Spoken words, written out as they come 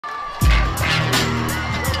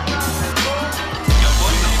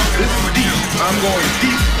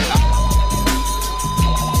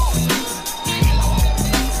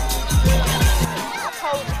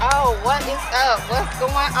what is up? What's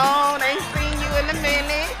going on? Ain't seen you in a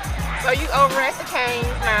minute. So you over at the Canes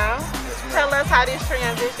now. Yes, tell us how this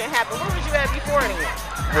transition happened. Where was you at before then?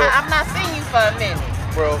 Well, I've not seen you for a minute.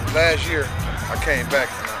 Well, last year I came back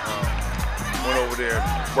and I went over there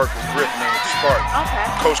and worked with Griffin and Spartan. Okay.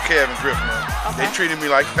 Coach Kevin Griffin. Okay. They treated me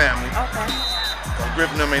like family. Okay.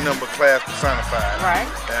 Griffin ain't nothing but class personified. Right.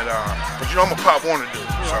 And but you know I'm a Pop Warner dude,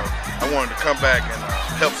 so I wanted to come back and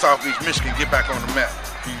help Southeast Michigan get back on the map.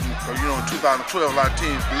 You know, in 2012 a lot of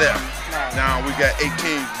teams left. Right. Now we got 8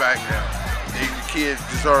 teams back now. The kids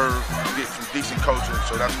deserve to get some decent coaching,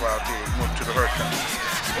 so that's why I did. Went to the Hurricanes.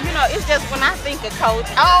 You know, it's just when I think of coach,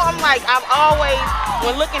 I've always,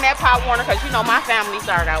 when looking at Pop Warner, because you know my family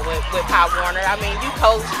started out with Pop Warner. I mean, you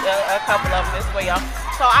coached a couple of them as well.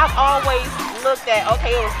 So I've always looked at,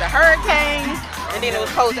 okay, it was the Hurricanes, and then it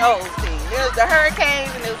was Coach O's team. It was the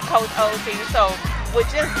Hurricanes, and it was Coach O's team. So with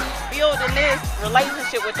just building this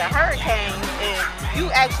relationship with the Hurricanes, and you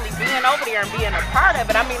actually being over there and being a part of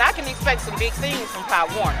it, I mean, I can expect some big things from Pop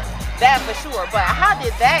Warner. That for sure. But how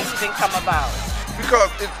did that even come about?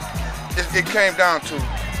 Because it came down to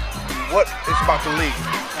what it's about the league.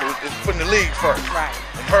 It's putting the league first. Right.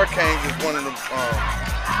 And Hurricanes is one of the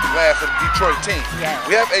last of the Detroit teams. Yeah.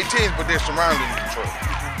 We have 8 teams, but they're surrounding Detroit.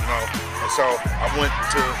 You know, and so I went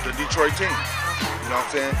to the Detroit team. You know what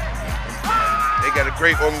I'm saying? And they got a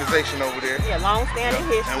great organization over there. Yeah, long-standing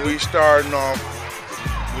history. And we starting off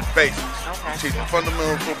with basics. Okay. We're teaching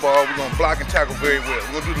fundamental football. We're gonna block and tackle very well.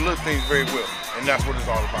 We're gonna do the little things very well, and that's what it's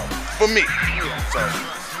all about for me. Yeah. So.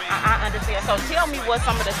 I understand. So tell me what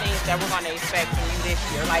some of the things that we're going to expect from you this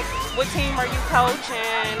year. Like, what team are you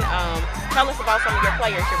coaching? Tell us about some of your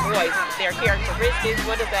players, your boys, their characteristics.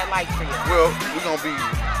 What is that like for you? Well, we're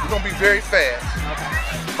gonna be very fast,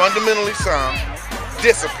 fundamentally sound,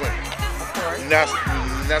 disciplined. Of course. And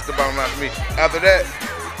that's the bottom line for me. After that,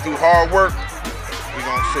 through hard work, we're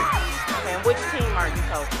gonna see. Okay, and which team are you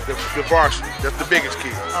coaching? The varsity. That's the biggest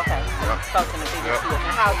kids. Okay, coaching the biggest kids.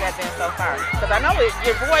 And how's that been so far? Because I know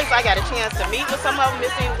your boys, I got a chance to meet with some of them.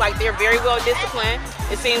 It seems like they're very well disciplined.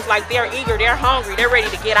 It seems like they're eager, they're hungry, they're ready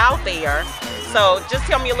to get out there. So just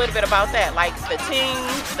tell me a little bit about that. Like the team,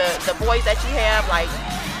 the boys that you have, like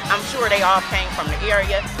I'm sure they all came from the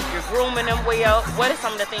area. You're grooming them well. What are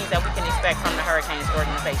some of the things that we can expect from the Hurricanes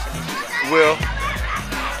organization this year? Well,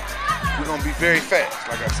 we're gonna be very fast,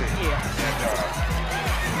 like I said. Yeah. And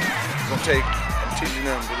I'm teaching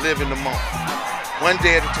them to live in the moment, one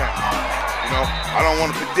day at a time. You know, I don't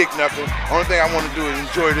want to predict nothing. Only thing I want to do is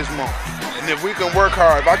enjoy this moment. And if we can work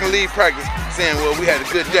hard, if I can leave practice saying, well, we had a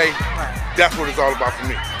good day, that's what it's all about for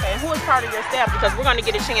me. Okay, and who is part of your staff? Because we're going to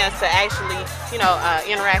get a chance to actually, you know,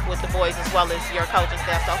 interact with the boys as well as your coaching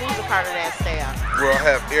staff. So who's a part of that staff? Well, I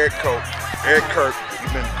have Eric Kirk.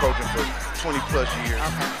 He's been coaching for 20 plus years.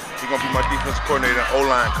 Okay. He's gonna be my defensive coordinator and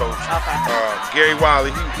O-line coach. Okay. Gary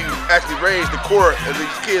Wiley, he actually raised the core of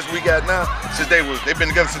these kids we got now since they've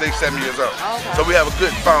been together since they 7 years old. Okay. So we have a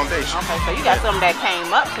good foundation. Okay, so you got some that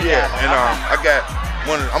came up together. Yeah, and I got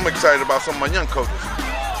I'm excited about some of my young coaches.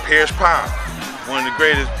 Parrish Powell, one of the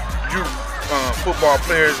greatest youth football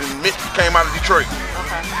players in Michigan, came out of Detroit.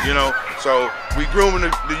 Okay. You know, so we grooming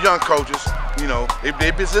the young coaches. You know,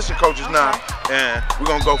 they position coaches now, and we're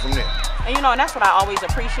gonna go from there. And you know, and that's what I always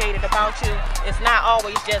appreciated about you. It's not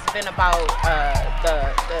always just been about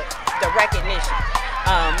the recognition.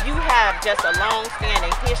 You have just a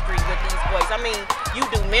long-standing history with these boys. I mean, you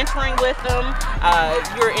do mentoring with them.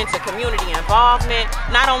 You're into community involvement.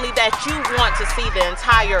 Not only that, you want to see the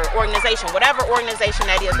entire organization, whatever organization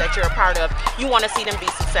that is that you're a part of, you want to see them be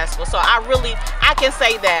successful. So I can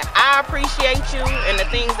say that I appreciate you and the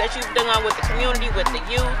things that you've done with the community, with the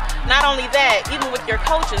youth. Not only that, even with your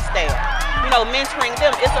coaching staff, you know, mentoring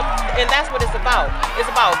them. And that's what it's about. It's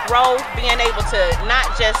about growth, being able to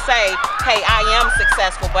not just say, hey, I am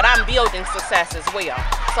successful, but I'm building success as well.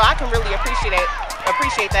 So I can really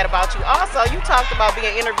appreciate that about you. Also, you talked about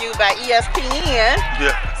being interviewed by ESPN.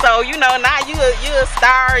 Yeah. So, you know, now you a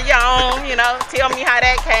star, you know. Tell me how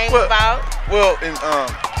that came about. Well, in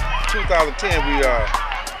 2010, we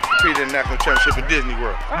competed in the national championship in Disney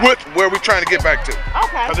World, where we're trying to get back to.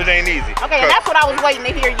 Okay. Because it ain't easy. Okay, and that's what I was waiting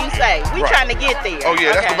to hear you say. We trying to get there. Oh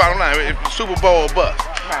yeah, that's the bottom line. If Super Bowl or bust.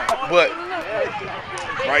 Right. But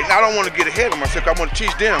right now, I don't want to get ahead of myself. I want to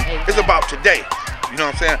teach them. Exactly. It's about today. You know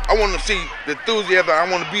what I'm saying? I want to see the enthusiasm. I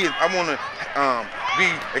want to be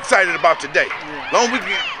excited about today. As long as we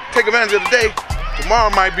can take advantage of the day,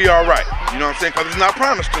 tomorrow might be all right. You know what I'm saying? Because it's not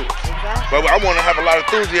promised to us. Exactly. But I want to have a lot of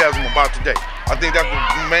enthusiasm about today. I think that's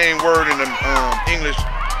the main word in the English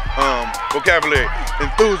vocabulary,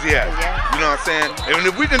 enthusiasm. You know what I'm saying? And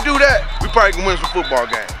if we can do that, we probably can win some football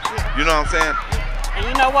games. You You know what I'm saying? And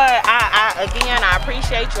you know what? I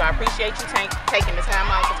appreciate you. I appreciate you taking the time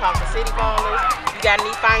out to talk to City Ballers. You got any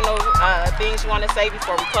final things you want to say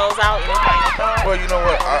before we close out? Any final thoughts? Well, you know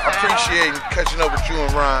what? I appreciate catching up with you and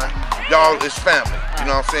Ryan. Y'all is family. You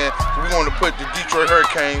know what I'm saying? So we're going to put the Detroit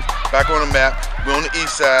Hurricanes back on the map. We're on the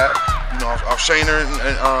east side. You know, off Shaner and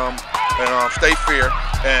State Fair.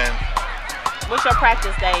 And what's your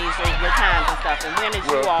practice days or your times and stuff? And when is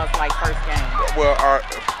you all's like first game? Well, our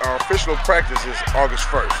official practice is August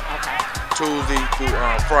 1st. Okay. Tuesday through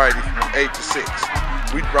Friday from 8 to 6.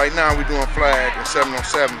 Right now we're doing flag and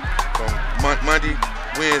 7-on-7 from Monday,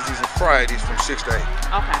 Wednesdays, and Fridays from 6 to 8.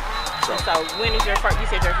 Okay. So when is your first? You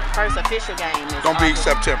said your first official game is gonna be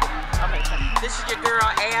September. Okay. This is your girl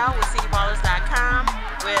Al with Cityballers.com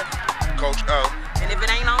with Coach O. And if it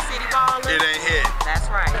ain't on City Ballers, it ain't hit. That's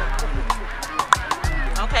right.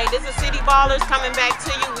 Okay, this is City Ballers coming back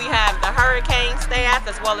to you. We have the Hurricane staff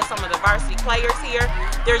as well as some of the varsity players here.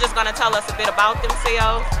 They're just going to tell us a bit about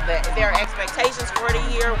themselves, their expectations for the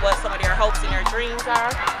year, what some of their hopes and their dreams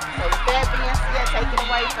are. So with that being said, take it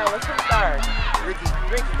away, fellas. Who starts? Ricky,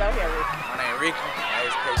 go ahead, Ricky. My name is Ricky. My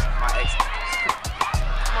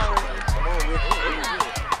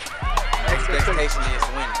expectation is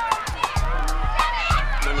winning.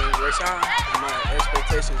 My name is Rashawn. My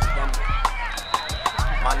expectation is dominant.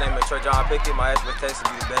 My name is Trey John Pickett. My expectation is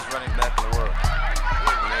to be the best running back in the world.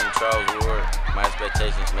 My name is Charles Ward. My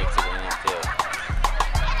expectation is to make it to the NFL.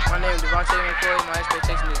 My name is Devontae McCoy. My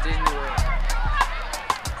expectation is Disney World.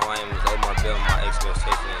 My name is Omar Bill. My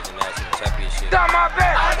expectation is the national championship. Got my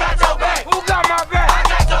back? I got your back. Who got my back? I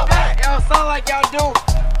got your back. Y'all sound like y'all do.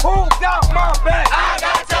 Who got my back? I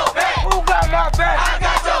got your back. Who got my back? I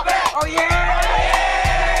got your back. Oh yeah.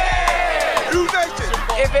 You nation.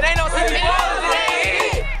 If it ain't no City Ballers,